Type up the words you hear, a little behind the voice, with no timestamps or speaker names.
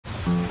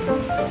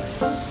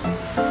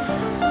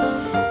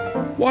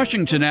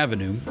Washington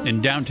Avenue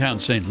in downtown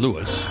St.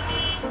 Louis,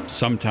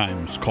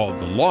 sometimes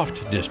called the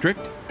Loft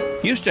District,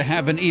 used to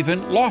have an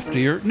even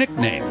loftier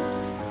nickname,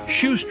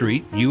 Shoe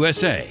Street,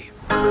 USA.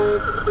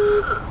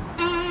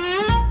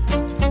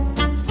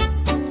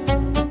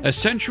 A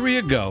century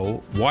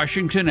ago,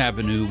 Washington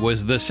Avenue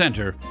was the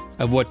center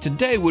of what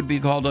today would be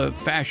called a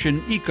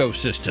fashion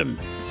ecosystem,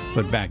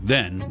 but back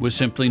then was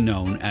simply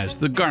known as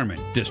the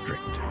Garment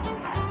District.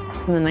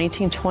 In the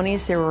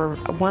 1920s, there were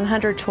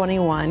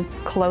 121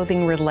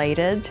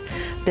 clothing-related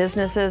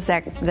businesses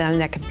that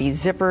could be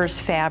zippers,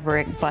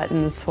 fabric,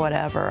 buttons,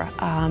 whatever.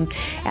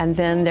 And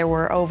then there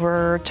were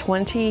over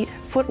 20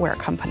 footwear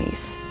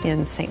companies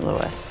in St.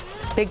 Louis,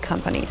 big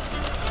companies.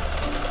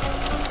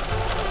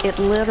 It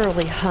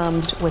literally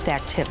hummed with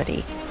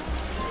activity.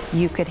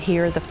 You could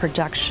hear the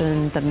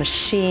production, the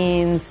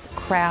machines,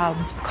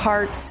 crowds,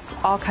 carts,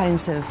 all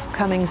kinds of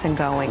comings and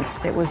goings.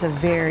 It was a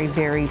very,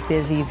 very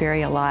busy,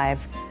 very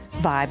alive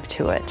vibe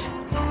to it.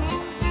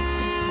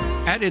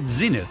 At its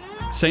zenith,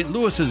 St.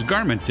 Louis's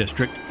Garment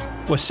District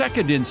was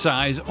second in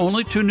size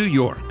only to New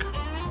York.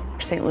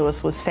 St.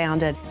 Louis was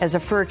founded as a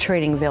fur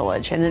trading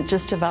village, and it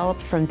just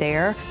developed from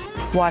there.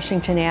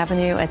 Washington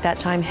Avenue at that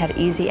time had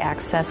easy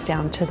access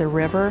down to the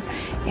river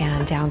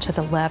and down to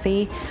the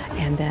levee,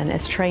 and then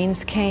as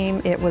trains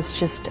came, it was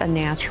just a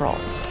natural.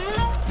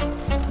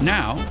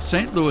 Now,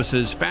 St.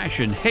 Louis's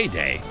fashion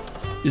heyday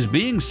is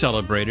being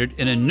celebrated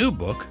in a new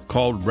book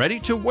called Ready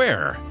to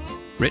Wear,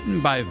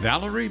 written by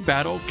Valerie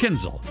Battle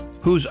Kinzel,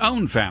 whose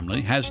own family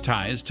has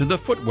ties to the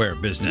footwear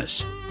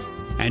business.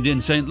 And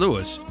in St.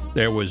 Louis,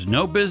 there was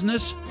no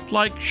business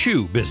like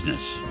shoe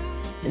business.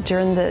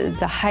 During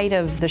the height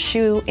of the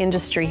shoe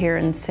industry here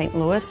in St.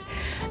 Louis,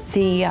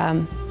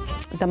 the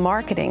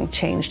marketing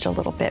changed a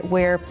little bit,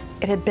 where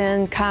it had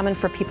been common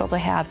for people to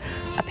have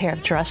a pair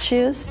of dress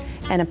shoes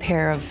and a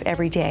pair of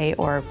everyday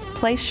or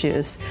play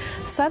shoes.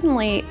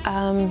 Suddenly,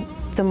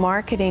 the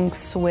marketing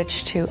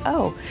switched to,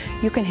 oh,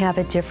 you can have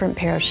a different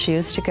pair of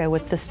shoes to go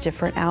with this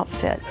different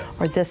outfit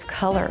or this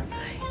color.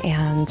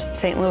 And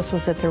St. Louis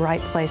was at the right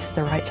place at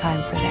the right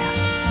time for that.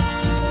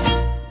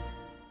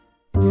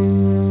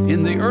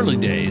 In the early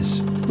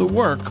days, the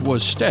work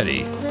was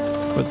steady,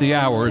 but the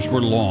hours were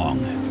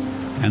long,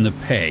 and the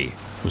pay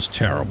was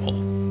terrible.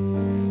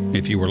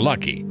 If you were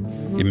lucky,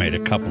 you made a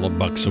couple of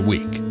bucks a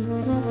week.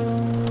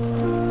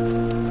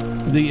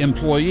 The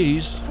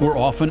employees were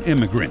often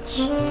immigrants,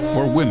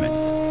 or women,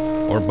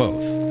 or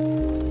both.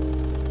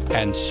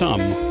 And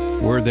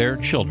some were their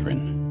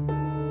children.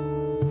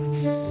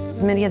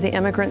 Many of the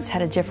immigrants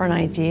had a different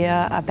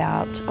idea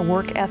about a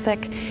work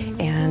ethic,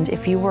 and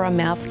if you were a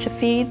mouth to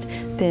feed,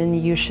 then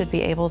you should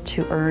be able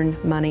to earn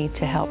money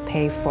to help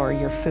pay for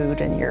your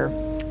food and your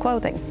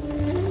clothing.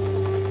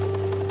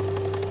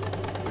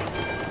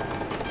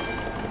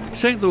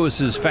 St.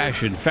 Louis's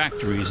fashion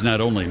factories not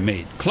only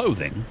made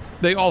clothing,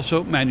 they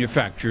also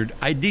manufactured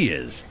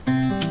ideas.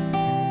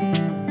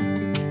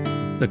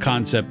 The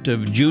concept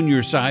of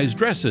junior-sized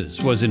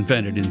dresses was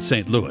invented in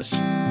St. Louis.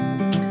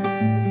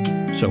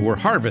 So were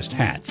harvest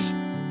hats.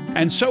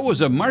 And so was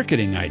a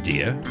marketing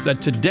idea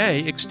that today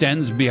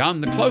extends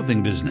beyond the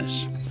clothing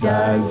business.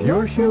 Does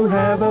your shoe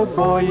have a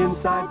boy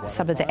inside?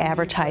 Some of the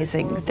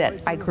advertising that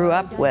I grew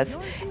up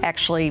with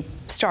actually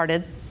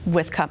started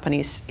with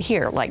companies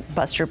here, like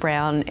Buster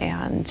Brown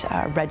and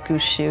Red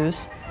Goose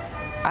Shoes.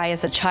 I,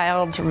 as a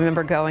child,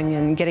 remember going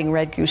and getting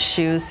Red Goose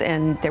shoes,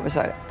 and there was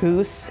a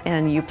goose,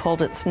 and you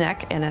pulled its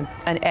neck, and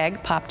an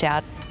egg popped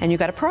out, and you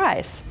got a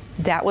prize.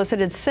 That was an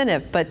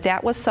incentive, but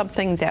that was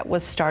something that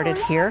was started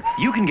here.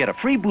 You can get a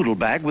free Boodle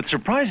bag with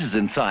surprises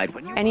inside.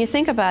 And you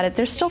think about it,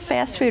 there's still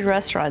fast food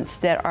restaurants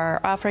that are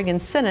offering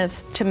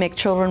incentives to make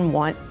children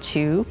want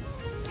to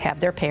have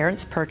their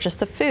parents purchase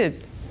the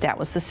food. That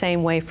was the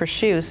same way for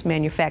shoes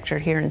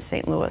manufactured here in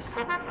St. Louis.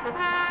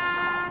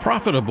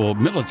 Profitable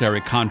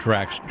military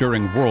contracts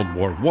during World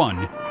War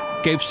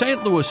I gave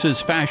St.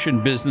 Louis's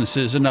fashion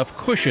businesses enough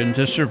cushion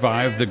to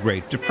survive the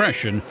Great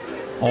Depression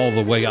all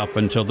the way up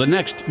until the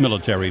next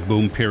military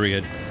boom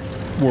period,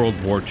 World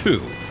War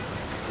II.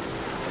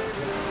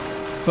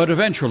 But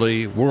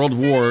eventually, world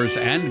wars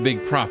and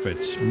big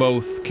profits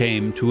both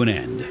came to an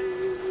end.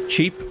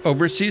 Cheap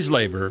overseas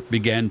labor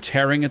began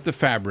tearing at the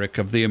fabric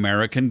of the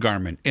American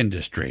garment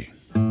industry.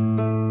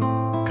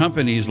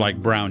 Companies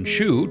like Brown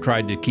Shoe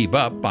tried to keep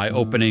up by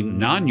opening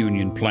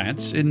non-union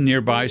plants in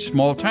nearby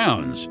small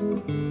towns.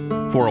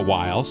 For a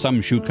while, some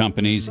shoe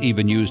companies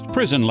even used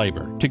prison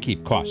labor to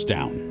keep costs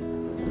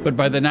down. But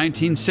by the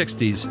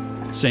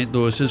 1960s, St.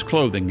 Louis's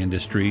clothing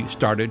industry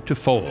started to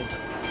fold.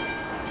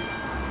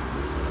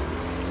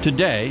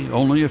 Today,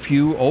 only a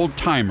few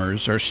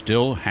old-timers are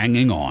still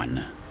hanging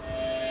on.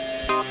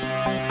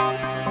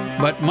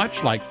 But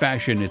much like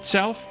fashion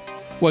itself,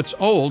 what's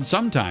old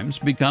sometimes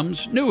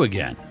becomes new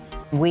again.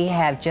 We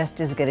have just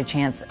as good a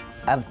chance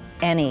of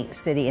any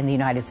city in the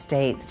United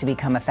States to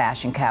become a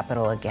fashion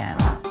capital again.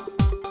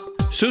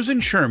 Susan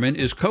Sherman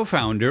is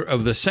co-founder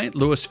of the St.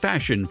 Louis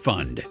Fashion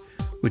Fund,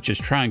 which is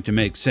trying to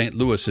make St.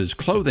 Louis's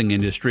clothing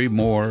industry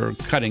more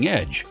cutting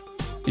edge,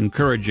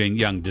 encouraging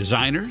young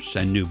designers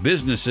and new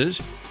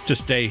businesses to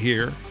stay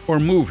here or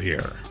move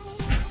here.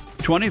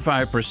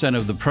 25%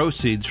 of the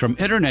proceeds from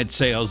internet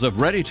sales of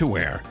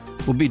ready-to-wear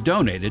will be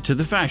donated to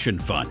the Fashion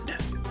Fund.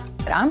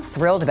 I'm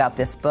thrilled about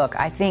this book.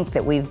 I think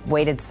that we've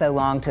waited so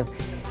long to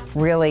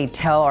really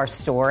tell our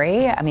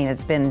story. I mean,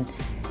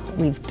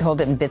 we've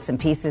told it in bits and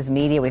pieces,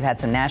 media, we've had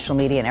some national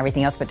media and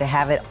everything else, but to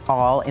have it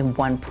all in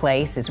one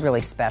place is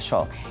really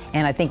special.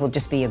 And I think will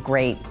just be a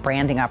great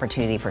branding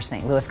opportunity for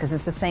St. Louis because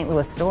it's a St.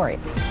 Louis story.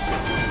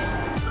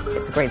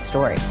 It's a great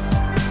story.